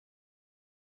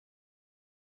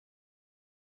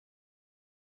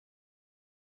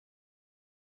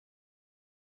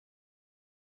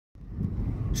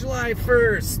July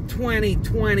 1st,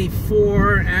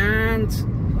 2024, and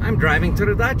I'm driving to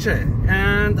the dacha,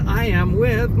 and I am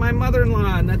with my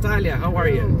mother-in-law, Natalya. How are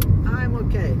you? I'm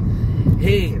okay.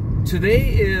 Hey,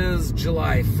 today is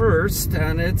July 1st,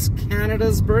 and it's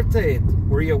Canada's birthday.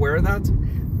 Were you aware of that?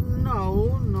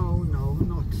 No,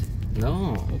 not.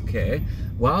 No, okay.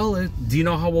 Well, do you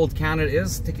know how old Canada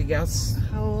is? Take a guess.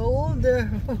 How old?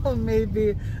 Well,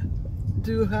 maybe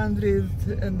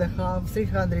 250,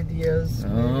 300 years.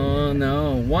 Oh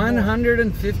no,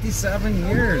 157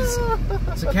 years.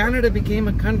 So Canada became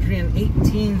a country in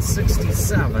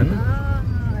 1867.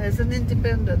 As an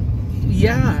independent.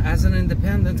 Yeah, as an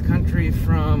independent country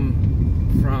from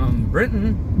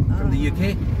Britain, from the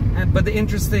UK. But the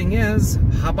interesting is,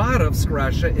 Khabarovsk,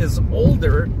 Russia, is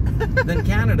older than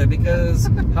Canada because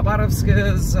Khabarovsk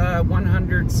is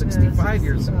 165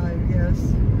 years old. Yes.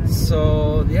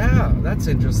 So, yeah, that's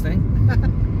interesting.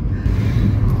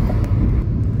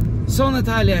 So,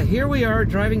 Natalya, here we are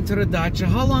driving to the dacha.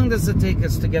 How long does it take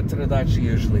us to get to the dacha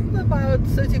usually? About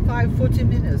 35-40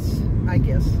 minutes, I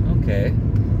guess. Okay.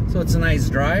 So it's a nice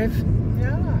drive?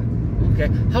 Yeah.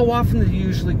 Okay. How often do you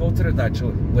usually go to the dacha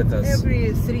with us?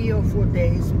 Every 3 or 4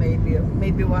 days,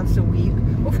 maybe once a week.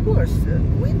 Of course,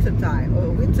 winter time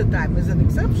is an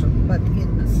exception, but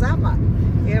in summer,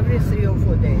 every 3 or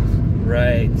 4 days.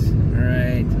 Right,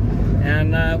 right.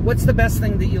 And what's the best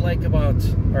thing that you like about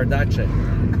our dacha?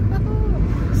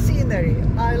 Scenery.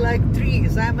 I like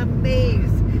trees. I'm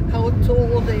amazed how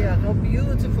tall they are, how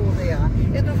beautiful they are.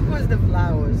 And of course the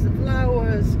flowers. The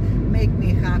flowers make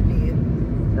me happy.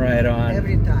 Right on.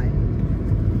 Every time.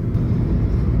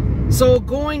 So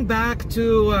going back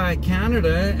to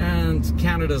Canada and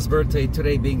Canada's birthday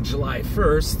today being July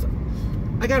 1st,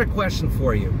 I got a question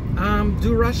for you.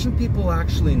 Do Russian people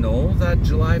actually know that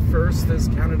July 1st is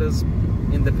Canada's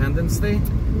Independence Day?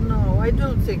 No, I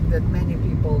don't think that many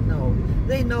people know.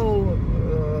 They know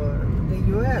the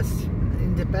U.S.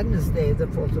 Independence Day, the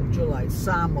 4th of July,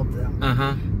 some of them.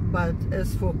 But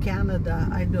as for Canada,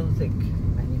 I don't think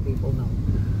many people know.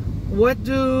 What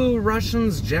do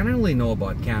Russians generally know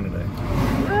about Canada?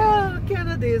 Well,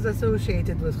 Canada is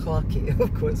associated with hockey,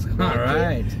 of course. Hockey. All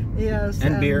right. Yes.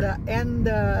 And beer. And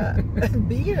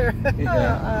beer.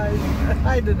 Yeah.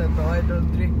 I do not know. I don't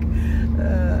drink.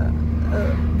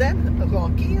 Then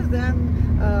hockey. Then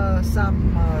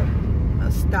some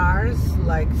stars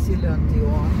like Celine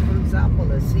Dion, for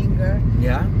example, a singer.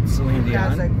 Yeah, Celine Dion.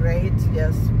 Has a great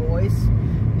voice.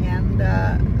 And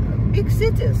big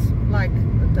cities like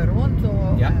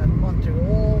Toronto and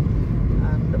Montreal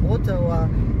and Ottawa.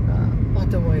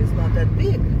 Ottawa is not that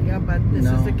big, but this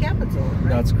is the capital, right?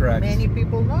 That's correct. Many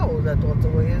people know that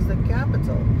Ottawa is the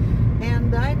capital.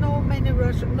 And I know many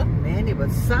Russians, not many,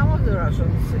 but some of the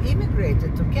Russians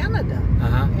immigrated to Canada.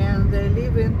 And they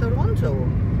live in Toronto.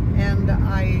 And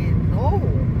I know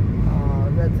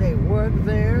that they work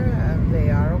there and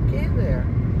they are okay there.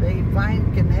 They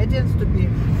find Canadians to be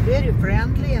very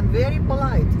friendly and very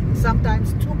polite.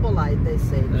 Sometimes too polite, they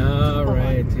say. Oh,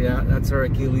 right. Yeah, that's our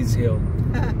Achilles heel.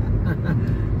 Yeah.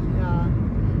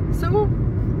 So,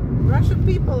 Russian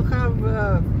people have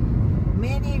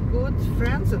many good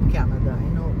friends in Canada, I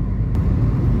know.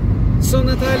 So,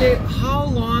 Natalya, how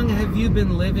long have you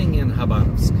been living in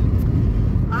Khabarovsk?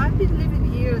 I've been living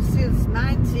here since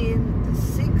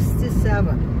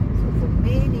 1967. So, for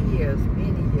many years,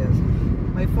 many years.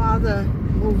 My father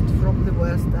moved from the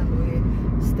West and we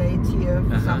stayed here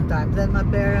sometimes. Then my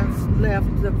parents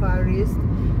left the Far East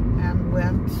and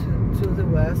went to the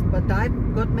West. But I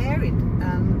got married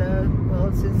and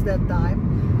well, since that time,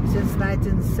 since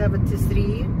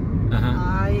 1973,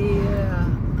 I've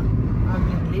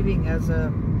been living as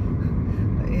a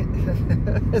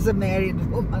as a married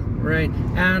woman. Right.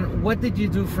 And what did you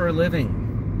do for a living?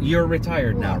 You're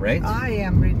retired now, right? I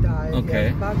am retired, okay.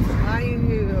 Yes, but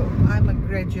I'm a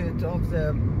graduate of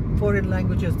the Foreign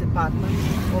Languages Department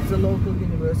of the local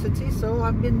university, so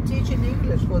I've been teaching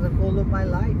English for the whole of my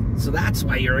life. So that's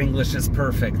why your English is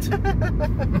perfect.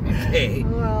 Okay.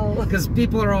 Well, because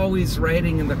people are always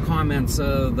writing in the comments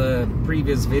of the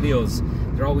previous videos,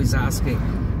 they're always asking,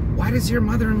 why does your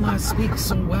mother-in-law speak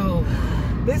so well?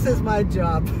 This is my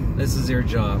job. This is your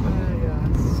job.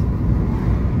 Yes.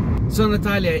 So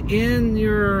Natalya, in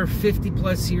your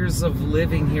 50+ years of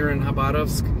living here in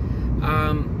Khabarovsk,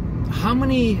 how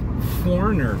many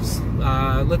foreigners,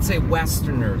 let's say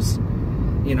Westerners,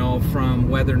 you know, from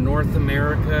whether North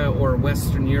America or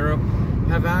Western Europe,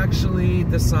 have actually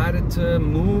decided to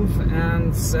move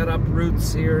and set up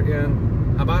roots here in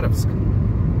Khabarovsk?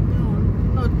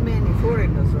 No, not many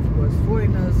foreigners, of course.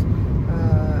 Foreigners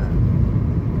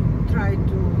try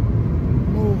to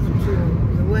move to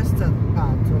the western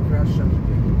part of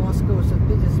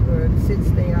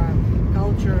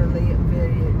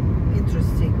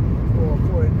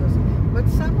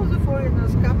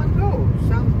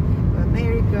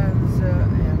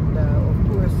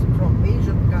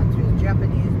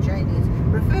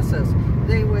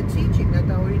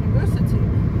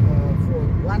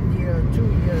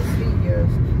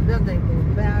then they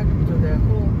moved back to their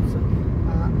homes.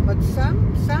 But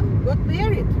some got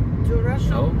married to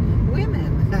Russian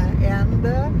women, and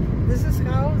this is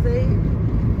how they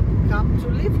come to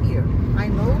live here. I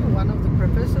know one of the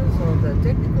professors of the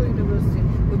technical university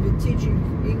who been teaching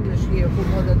English here for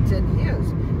more than 10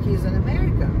 years. He's an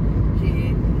American.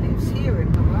 He lives here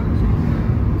in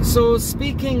Khabarovsk. So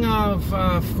speaking of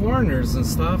foreigners and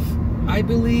stuff, I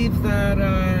believe that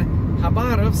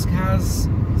Khabarovsk has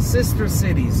sister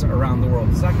cities around the world.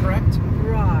 Is that correct?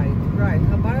 Right.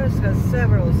 Khabarovsk has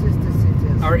several sister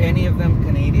cities. Are any of them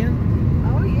Canadian?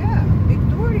 Oh yeah,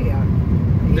 Victoria.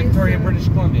 Victoria, British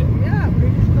Columbia. Yeah,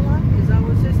 British Columbia is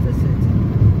our sister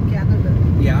city. Canada.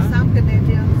 Yeah. Some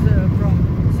Canadians from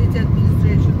city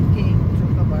administration came to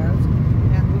Khabarovsk,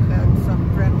 and we had some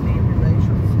friendly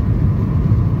relations.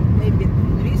 Maybe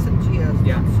in recent years,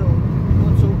 not so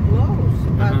close,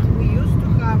 but we used to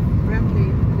have friendly,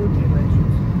 good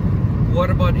relations. What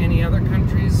about any other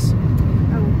countries?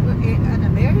 An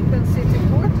American city,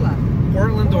 Portland.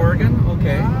 Portland, Oregon.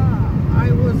 Okay.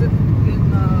 I was in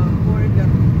Oregon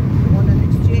on an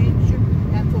exchange,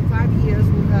 and for 5 years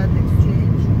we had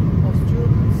exchange of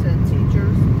students and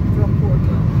teachers from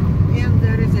Portland. And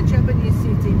there is a Japanese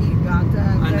city,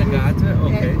 Niigata. Niigata,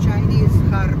 okay. And Chinese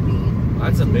Harbin.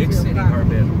 That's a big city,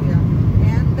 Harbin. Yeah.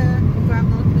 And if I'm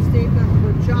not mistaken,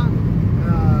 Busan,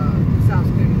 South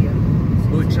Korea.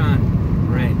 Busan,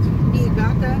 right.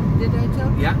 Niigata, did I tell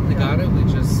you? Yeah, Niigata, we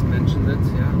just mentioned it,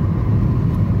 yeah.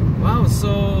 Wow,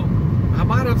 so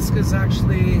Khabarovsk is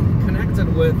actually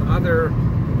connected with other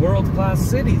world-class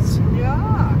cities.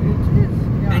 Yeah, it is.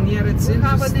 Yeah. And yet it's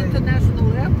interesting. We have an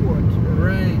international airport.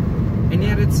 Right. And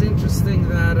yet it's interesting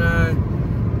that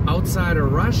outside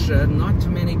of Russia, not too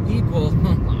many people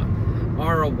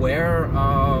are aware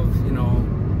of, you know,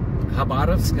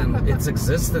 Khabarovsk and its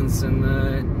existence in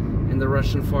the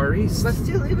Russian Far East. But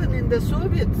still, even in the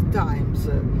Soviet times,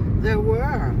 there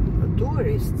were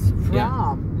tourists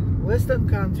from Western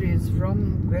countries,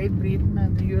 from Great Britain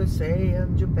and the USA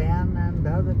and Japan and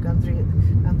other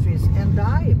countries. And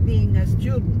I, being a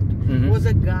student, was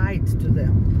a guide to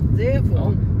them.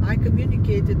 Therefore, I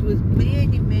communicated with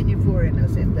many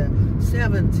foreigners in the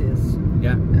 70s.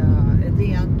 Yeah. In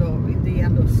the end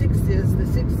of 60s, the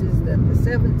 60s, then the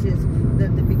 70s,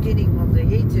 then the beginning of the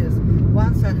 80s.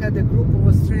 Once I had a group of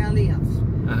Australians,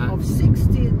 of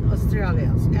 16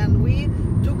 Australians, and we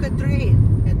took a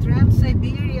train, a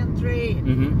Trans-Siberian train,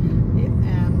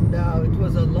 and it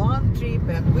was a long trip,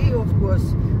 and we of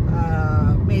course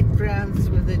made friends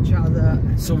with each other.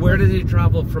 So where did you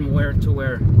travel from where to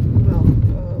where? Well,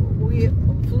 we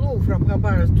flew from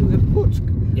Khabarovsk to Irkutsk.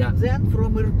 Yeah. Then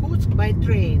from Irkutsk by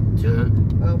train to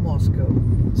Moscow.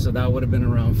 So that would have been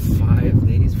around 5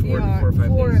 days, 4 or 5 days.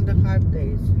 4.5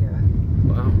 days. Yeah.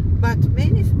 Wow. But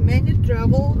many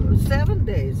travel 7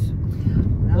 days.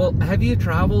 Well, have you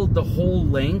traveled the whole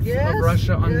length of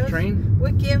Russia on the train?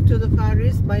 We came to the Far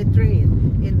East by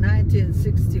train in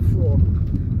 1964.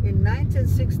 In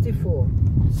 1964,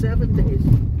 7 days.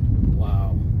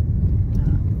 Wow.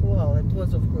 Well, it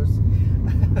was of course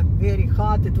very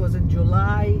hot. It was in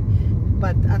July,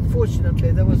 but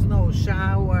unfortunately there was no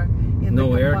shower in the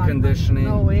compartment. No air conditioning.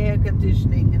 No air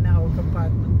conditioning in our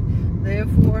compartment.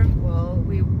 Therefore, well,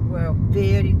 we were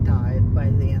very tired by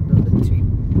the end of the trip.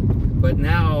 But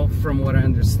now, from what I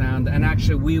understand, and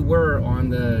actually we were on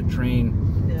the train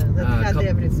that had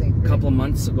everything. A couple of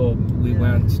months ago, we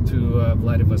went to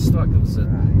Vladivostok. It was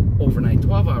an overnight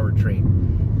 12-hour train.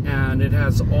 And it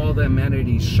has all the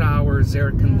amenities, showers,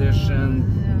 air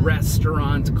conditioned,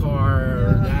 restaurant,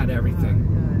 car, had everything.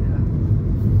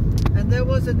 And there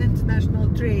was an international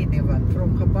train even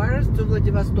from Khabarovsk to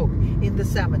Vladivostok in the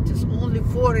 70s. Only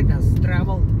foreigners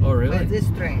traveled by this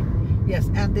train. Yes,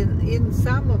 and in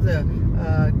some of the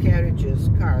carriages,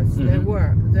 cars, there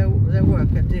were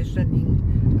conditioning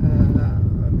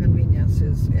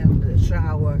conveniences and the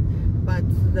shower, but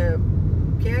the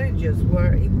carriages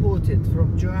were imported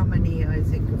from Germany, I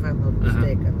think, if I'm not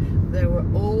mistaken. They were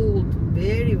old,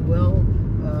 very well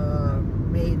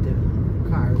made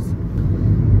cars.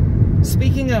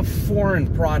 Speaking of foreign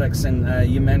products, and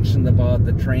you mentioned about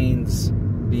the trains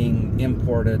being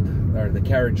imported, or the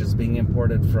carriages being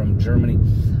imported from Germany.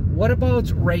 What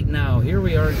about right now? Here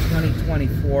we are in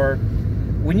 2024.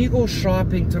 When you go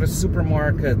shopping to the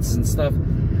supermarkets and stuff,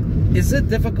 is it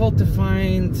difficult to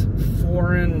find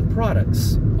foreign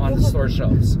products on the store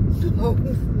shelves? No,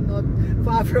 not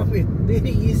far from it.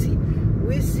 Very easy.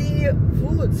 We see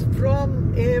foods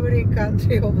from every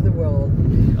country of the world.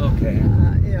 Okay.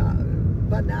 Yeah,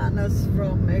 bananas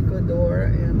from Ecuador,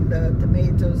 and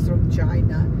tomatoes from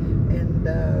China, and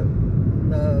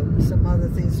some other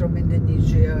things from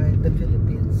Indonesia and the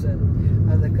Philippines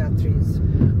and other countries.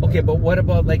 Okay, but what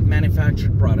about like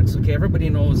manufactured products? Okay, everybody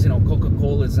knows, you know,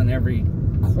 Coca-Cola is in every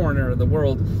corner of the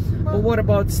world. But what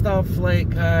about stuff like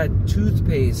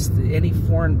toothpaste? Any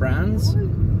foreign brands?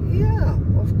 Yeah,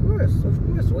 of course.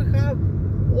 We have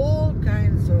all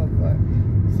kinds of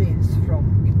things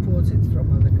imported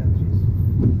from other countries.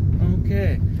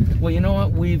 Okay. Well, you know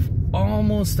what? We've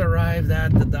almost arrived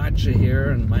at the dacha here,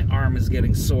 and my arm is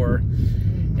getting sore.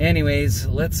 Anyways,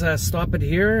 let's stop it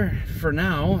here for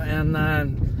now, and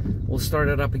we'll start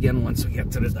it up again once we get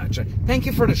to the dacha. Thank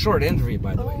you for the short interview,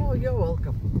 by the way. Oh, you're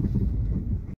welcome.